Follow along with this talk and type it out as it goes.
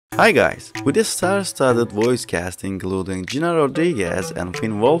Hi guys! With a star-studded voice cast including Gina Rodriguez and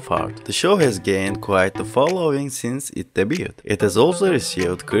Finn Wolfhard, the show has gained quite the following since it debuted. It has also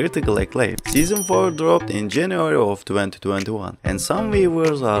received critical acclaim. Season 4 dropped in January of 2021, and some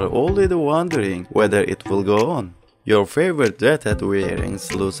viewers are already wondering whether it will go on. Your favorite red hat wearing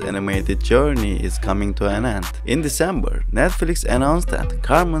sleuth animated journey is coming to an end. In December, Netflix announced that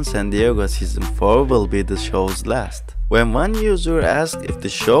Carmen Sandiego Season 4 will be the show's last. When one user asked if the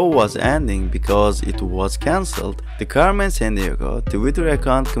show was ending because it was cancelled, the Carmen Sandiego Twitter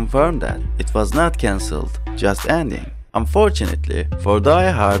account confirmed that it was not cancelled, just ending. Unfortunately, for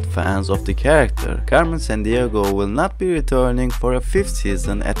die-hard fans of the character, Carmen Sandiego will not be returning for a 5th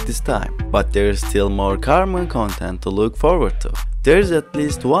season at this time, but there is still more Carmen content to look forward to. There is at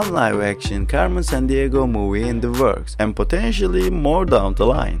least one live-action Carmen Sandiego movie in the works, and potentially more down the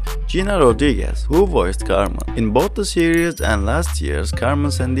line. Gina Rodriguez, who voiced Carmen in both the series and last year's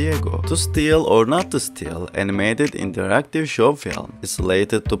Carmen Sandiego To Steal or Not to Steal animated interactive show film, is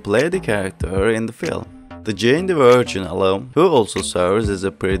slated to play the character in the film. The Jane the Virgin alum, who also serves as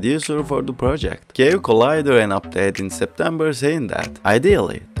a producer for the project, gave Collider an update in September saying that,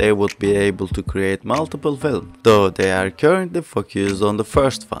 ideally, they would be able to create multiple films, though they are currently focused on the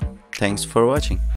first one. Thanks for watching.